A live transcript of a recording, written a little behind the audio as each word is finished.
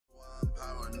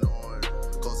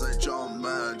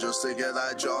man, just to get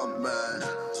that jump, man.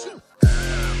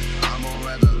 Damn, I'm on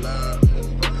red alert.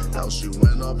 How she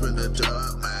went up in the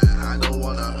dirt, man. I don't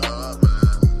wanna hurt,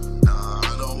 man. Nah,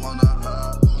 I don't wanna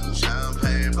hurt.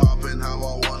 Champagne popping, how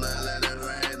I wanna let it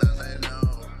rain, and they know.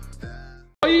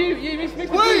 Oh, you missed me.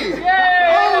 Wait!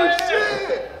 Yay! Oh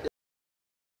shit!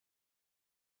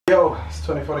 Yo, it's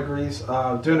 24 degrees.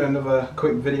 Doing another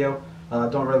quick video. I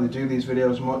don't really do these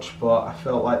videos much, but I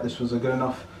felt like this was a good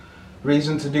enough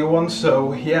reason to do one.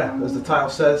 So yeah, as the title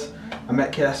says, I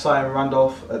met Ksi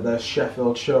Randolph at the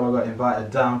Sheffield show. I got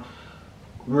invited down.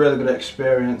 Really good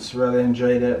experience, really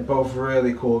enjoyed it. Both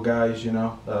really cool guys, you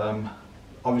know.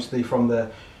 Obviously from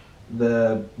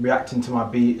the reacting to my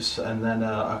beats, and then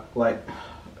like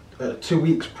 2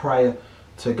 weeks prior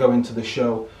to going to the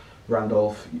show,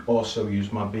 Randolph also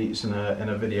used my beats in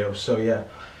a video. So yeah,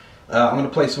 I'm going to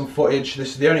play some footage. This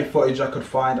is the only footage I could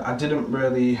find. I didn't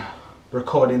really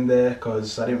record in there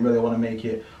because I didn't really want to make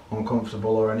it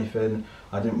uncomfortable or anything.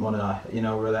 I didn't want to, you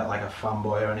know, really act like a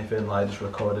fanboy or anything, like just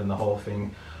recording the whole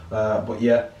thing. But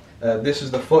yeah, this is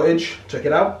the footage. Check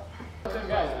it out.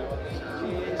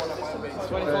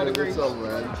 24 degrees. What's up,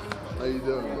 man? How you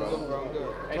doing, bro?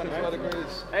 24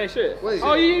 degrees. Hey, shit. Wait.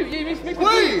 Oh, you missed me.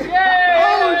 Wait! Yay!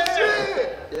 Oh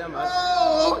shit! Yeah, man.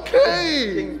 Oh,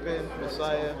 okay! Kingpin,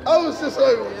 Messiah. I was just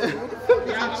like, what the fuck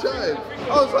is he chatting?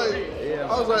 I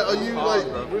was like, are you like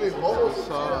really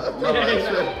hot? No,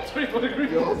 it's 24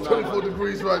 degrees. Yo, 24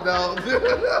 degrees right now.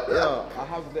 yeah, I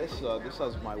have this. This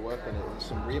has my work on it. There's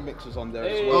some remixes on there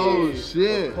as well. Oh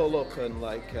shit! Pull Up and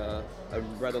like a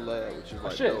Red Alert, which is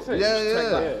like dope. Shit.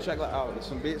 Yeah. Check that out. There's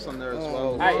some beats on there as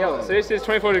well. Alright, yo, so this is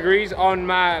 24 degrees on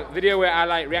my video where I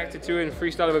like reacted to and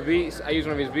freestyle over beats. I used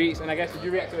one of his beats, and I guess did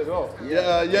you react to it as well?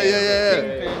 Yeah.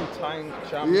 Kingpin, Tank,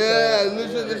 Champ. Yeah,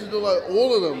 listen to like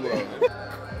all of them, bro.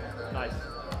 Nice.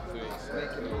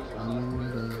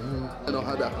 I don't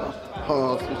have that.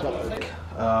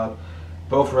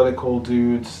 Both really cool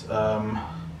dudes.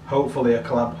 Hopefully a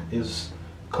collab is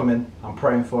coming. I'm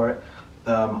praying for it.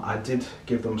 I did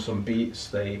give them some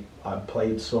beats. I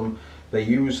played some. They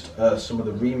used some of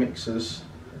the remixes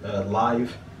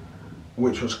live,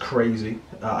 which was crazy.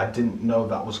 I didn't know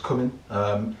that was coming,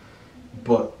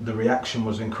 but the reaction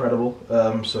was incredible.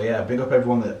 So yeah, big up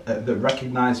everyone that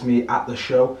recognized me at the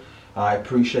show. I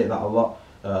appreciate that a lot.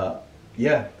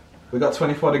 Yeah, we got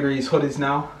 24 degrees hoodies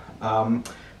now,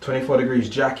 24 degrees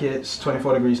jackets,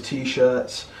 24 degrees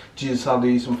t-shirts. Jesus, I'll do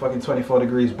you some fucking 24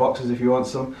 degrees boxes if you want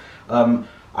some.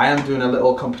 I am doing a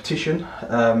little competition.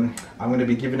 I'm going to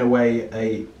be giving away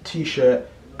a t-shirt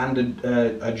and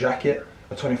a jacket,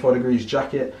 a 24 degrees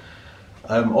jacket.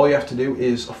 All you have to do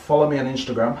is follow me on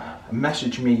Instagram,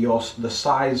 message me the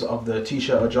size of the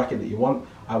t-shirt or jacket that you want.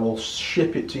 I will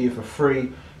ship it to you for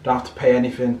free. Don't have to pay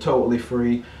anything, totally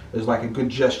free. There's like a good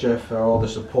gesture for all the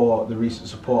support, the recent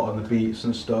support on the beats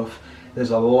and stuff.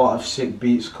 There's a lot of sick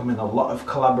beats coming, a lot of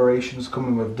collaborations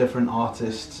coming with different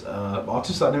artists.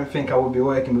 Artists I didn't think I would be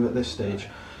working with at this stage.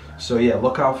 So yeah,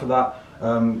 look out for that.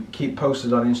 Keep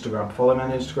posted on Instagram. Follow me on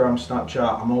Instagram,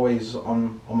 Snapchat. I'm always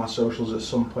on my socials at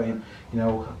some point. You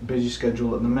know, busy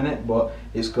schedule at the minute, but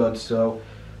it's good. So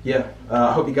yeah,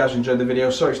 I hope you guys enjoyed the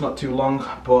video. Sorry it's not too long,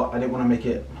 but I didn't want to make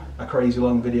it a crazy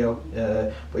long video.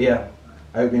 But yeah,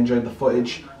 I hope you enjoyed the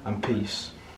footage, and peace.